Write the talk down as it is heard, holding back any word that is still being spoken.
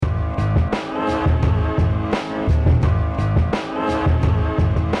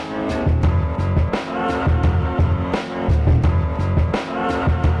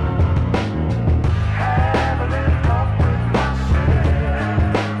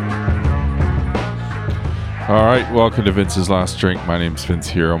All right, welcome to Vince's Last Drink. My name's Vince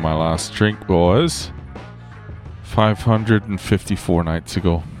Hero. My last drink was 554 nights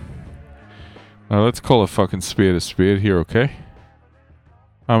ago. Now let's call a fucking spade here, okay?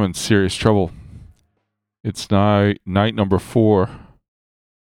 I'm in serious trouble. It's now night number 4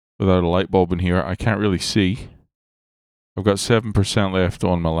 without a light bulb in here. I can't really see. I've got 7% left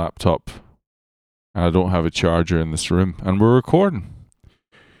on my laptop, and I don't have a charger in this room, and we're recording.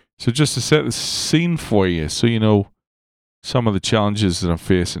 So just to set the scene for you, so you know some of the challenges that I'm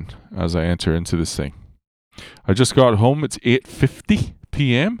facing as I enter into this thing. I just got home. It's 8:50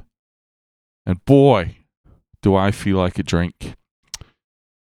 p.m. And boy, do I feel like a drink.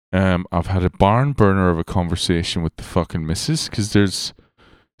 I've had a barn burner of a conversation with the fucking missus, because there's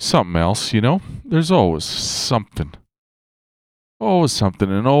something else, you know? There's always something. Always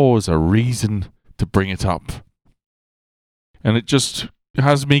something, and always a reason to bring it up. And it just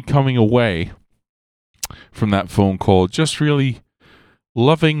has me coming away from that phone call just really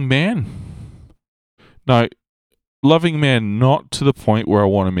loving men. Now, loving men not to the point where I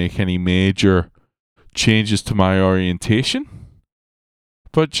want to make any major changes to my orientation,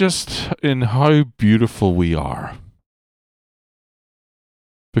 but just in how beautiful we are.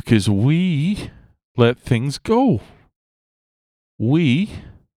 Because we let things go. We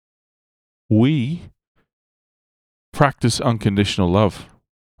practice unconditional love.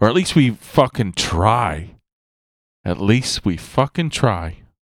 Or at least we fucking try. At least we fucking try.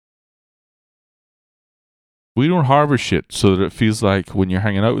 We don't harbor shit so that it feels like when you're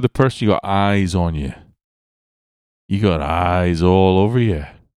hanging out with a person, you got eyes on you. You got eyes all over you.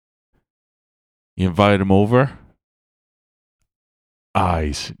 You invite them over.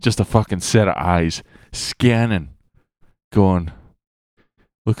 Eyes. Just a fucking set of eyes. Scanning. Going,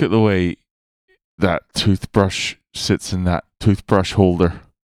 look at the way that toothbrush sits in that toothbrush holder.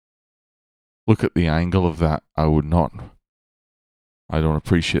 Look at the angle of that. I don't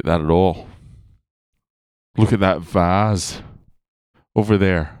appreciate that at all. Look at that vase over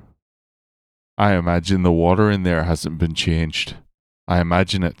there. I imagine the water in there hasn't been changed. I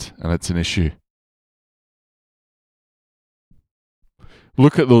imagine it, and it's an issue.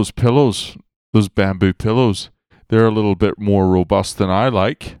 Look at those pillows, those bamboo pillows. They're a little bit more robust than I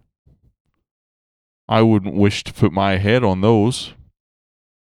like. I wouldn't wish to put my head on those.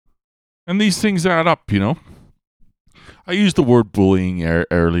 And these things add up, you know. I used the word bullying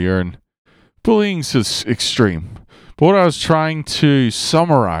earlier, and bullying's just extreme. But what I was trying to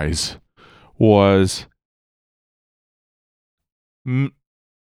summarize was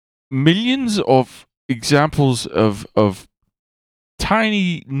millions of examples of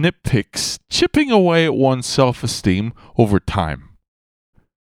tiny nitpicks chipping away at one's self-esteem over time.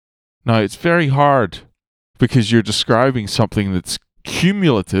 Now, it's very hard because you're describing something that's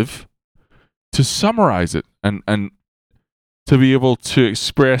cumulative to summarize it and to be able to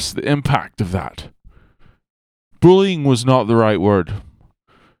express the impact of that. Bullying was not the right word,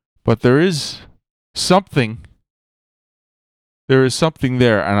 but there is something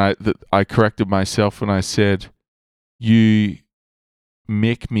there, and I corrected myself when I said, you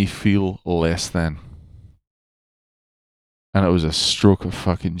make me feel less than. And it was a stroke of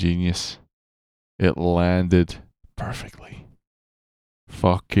fucking genius. It landed perfectly.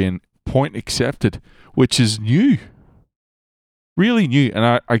 Fucking point accepted, which is new. Really new.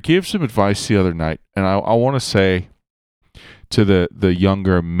 And I gave some advice the other night, and I want to say to the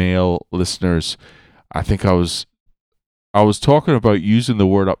younger male listeners, I think I was talking about using the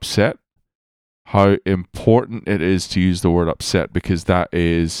word upset, how important it is to use the word upset, because that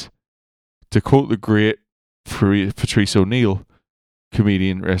is, to quote the great Patrice O'Neill,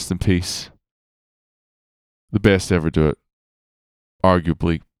 comedian, rest in peace, the best to ever do it,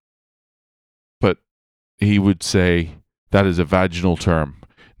 arguably. But he would say that is a vaginal term.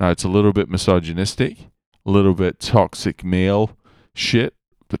 Now, it's a little bit misogynistic, a little bit toxic male shit,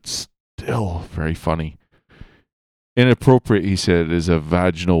 but still very funny. Inappropriate, he said, is a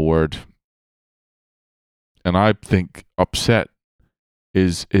vaginal word. And I think upset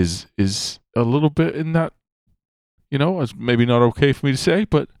is a little bit in that, you know, it's maybe not okay for me to say,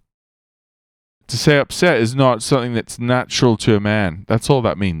 but to say upset is not something that's natural to a man. That's all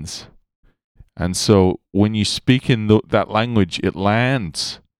that means. And so when you speak in that language, it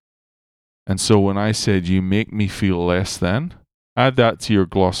lands. And so when I said, you make me feel less than, add that to your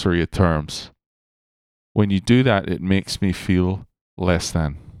glossary of terms. When you do that, it makes me feel less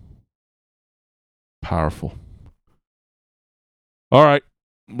than. Powerful. All right.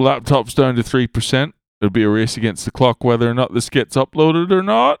 Laptop's down to 3%. It'll be a race against the clock whether or not this gets uploaded or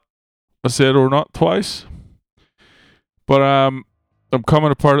not. I said or not twice. But I'm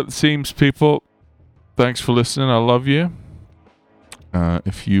coming apart at the seams, people. Thanks for listening. I love you.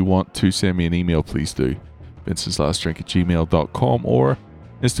 If you want to send me an email, please do. vinceslastdrink@gmail.com or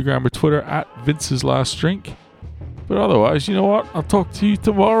Instagram or Twitter @vinceslastdrink. But otherwise, you know what? I'll talk to you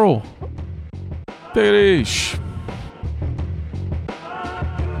tomorrow. Take it easy.